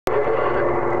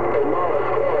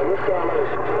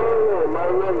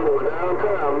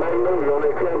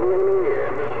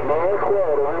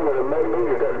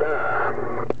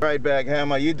Right back,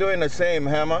 Hammer. You doing the same,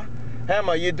 Hammer.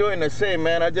 Hammer, you doing the same,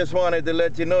 man. I just wanted to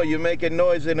let you know you're making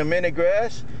noise in the mini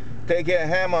grass. Take your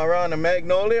Hammer around the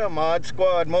Magnolia, Mod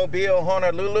Squad, Mobile,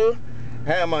 Honolulu.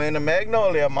 Hammer in the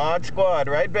Magnolia, Mod Squad,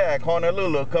 right back,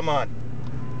 Honolulu. Come on.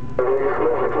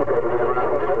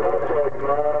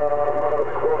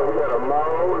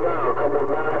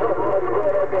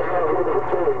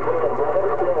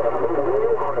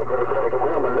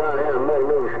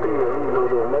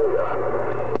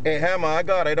 Hey, Hammer, I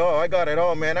got it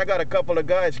all, man. I got a couple of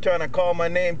guys trying to call my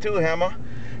name too, Hammer.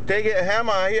 Take it,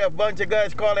 Hammer. I hear a bunch of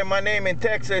guys calling my name in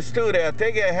Texas too there.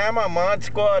 Take it, Hammer, Mod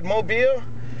Squad, Mobile.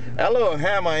 Hello,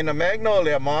 Hammer in the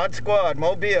Magnolia, Mod Squad,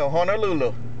 Mobile,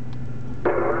 Honolulu.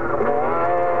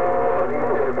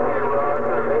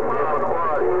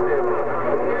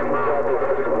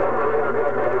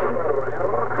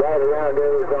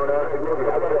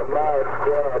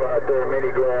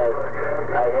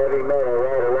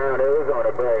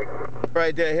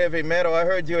 Right there, Heavy Metal. I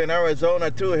heard you in Arizona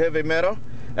too, Heavy Metal.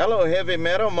 Hello, Heavy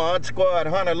Metal, Mod Squad,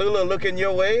 Honolulu, looking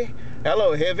your way.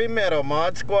 Hello, Heavy Metal,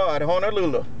 Mod Squad,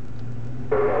 Honolulu.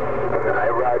 Hey,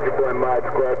 Roger, boy, Mod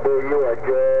Squad, boy, you are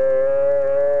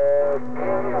good.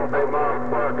 Hey, Mod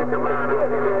Squad, get your mind out.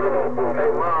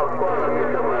 Hey, Mod Squad,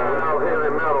 get your mind out. Heavy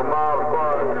Metal, Mod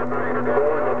Squad.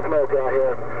 Blowing the smoke out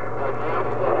here.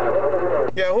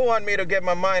 Yeah, who want me to get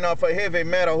my mind off of Heavy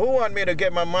Metal? Who want me to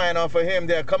get my mind off of him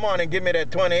there? Come on and give me that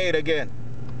 28 again.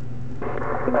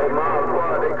 Hey, Mod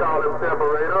Squad, they call him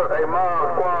Separator. Hey,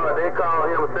 Mod Squad, they call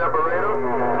him Separator.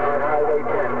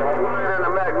 In the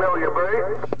Magnolia break.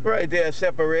 Right there,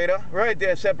 Separator. Right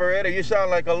there, Separator. You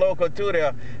sound like a local too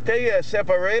there. Tell you,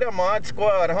 Separator, Mod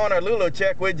Squad, Honolulu,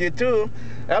 check with you too.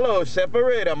 Hello,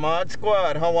 Separator, Mod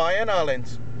Squad, Hawaiian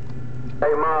Islands.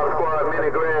 Hey, Mod Squad,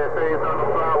 mini grass, say something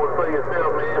flowers for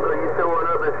yourself, man, because you're showing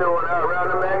up and showing out around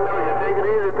the Magnolia. Take it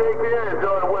easy, take care,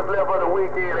 enjoy what's left of the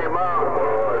weekend. Hey, Mod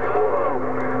Squad.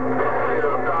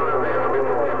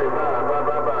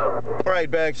 Right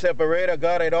back, Separator.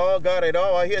 Got it all, got it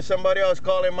all. I hear somebody else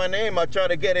calling my name. I try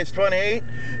to get his 28.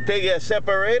 Take it,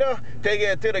 Separator. Take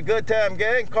it to the Good Time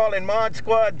Gang. Calling Mod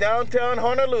Squad downtown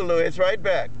Honolulu. It's right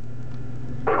back.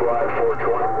 Squad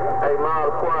 420. Hey, Mod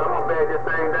Squad, I'm going to bag this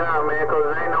thing down, man, because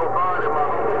there ain't no fun in my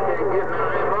home. You can't get none.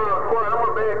 Hey, Mod Squad, I'm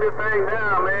going to bag this thing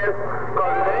down, man,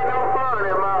 because there ain't no fun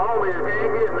in my home. You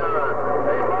can't get none.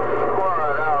 Hey, Mod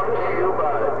Squad, I'll see you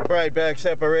by it. Right back,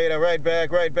 Separator. Right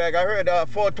back, right back. I heard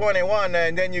 421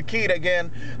 and then you keyed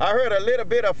again. I heard a little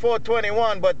bit of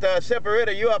 421, but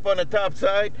Separator, you up on the top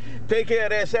side. Take care of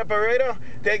that, Separator.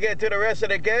 Take it to the rest of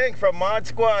the gang from Mod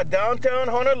Squad downtown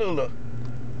Honolulu.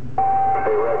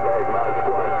 Hey, right back, Mod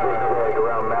Squad, zigzag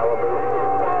around Malibu.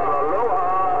 Aloha,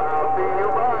 I'll see you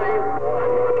by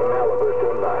Malibu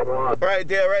tonight. Right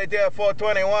there,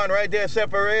 421. Right there,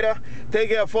 Separator. Take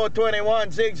care,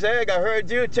 421, zigzag. I heard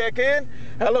you. Check in.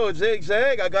 Hello,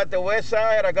 zigzag. I got the west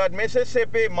side. I got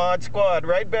Mississippi, Mod Squad.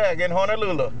 Right back in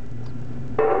Honolulu.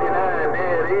 89,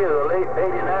 there it is, late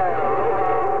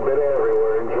 89. Bit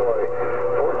everywhere, enjoy.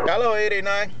 Hello,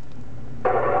 89.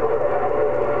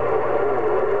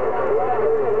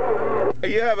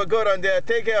 You have a good one there.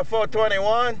 Take care,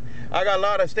 421. I got a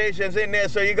lot of stations in there,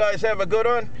 so you guys have a good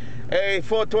one. Hey,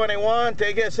 421,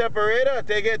 take it, Separator.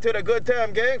 Take it to the Good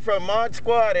Time Gang from Mod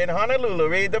Squad in Honolulu.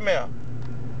 Read the mail.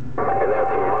 Hey, that's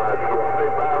the Mod Squad. They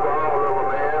buy for all of them,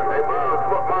 man. They Mod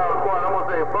Squad. I'm going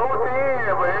to say 14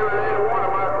 for every last one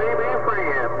of my CB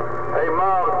friends. Hey,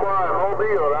 Mod Squad,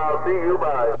 Mobile, I'll see you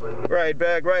by. Right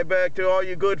back to all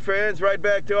you good friends. Right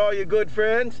back to all you good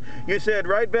friends. You said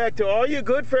right back to all you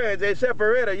good friends. Hey,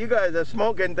 Separator, you guys are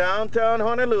smoking downtown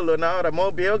Honolulu now. The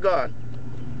Mobile gone.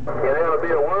 Yeah, that'll be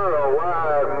a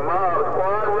worldwide Mod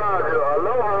Squad, Roger.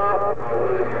 Aloha.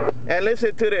 And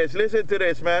listen to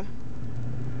this, man.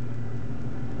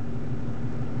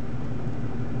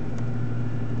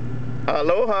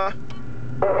 Aloha.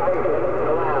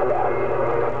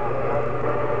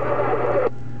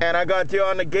 And I got you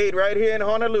on the gate right here in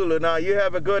Honolulu. Now you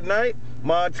have a good night.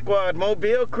 Mod Squad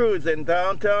Mobile cruising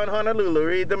downtown Honolulu.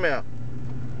 Read the mail.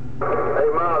 Hey,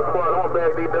 Mod Squad, I'm going to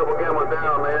back these double gammas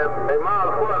down, man. Hey,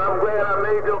 Mod Squad, I'm glad I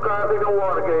made your contact on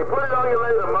Watergate. Put it on you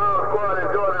later, Mod Squad.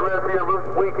 Enjoy the rest of your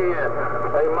weekend.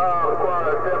 Hey, Mod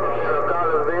Squad, Separator,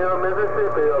 Collinsville,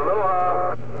 Mississippi.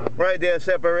 Aloha. Right there,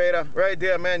 Separator. Right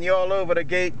there, man. You're all over the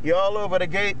gate. You're all over the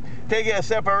gate. Take care,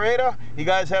 Separator. You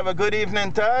guys have a good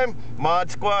evening time.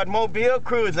 Mod Squad Mobile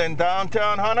cruising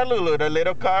downtown Honolulu. The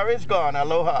little car is gone.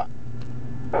 Aloha.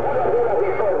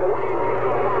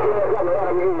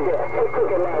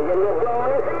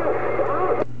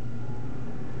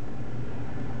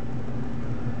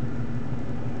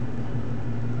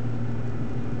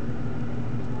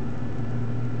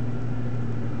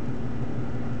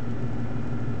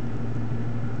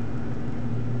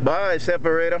 Bye,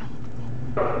 Separator.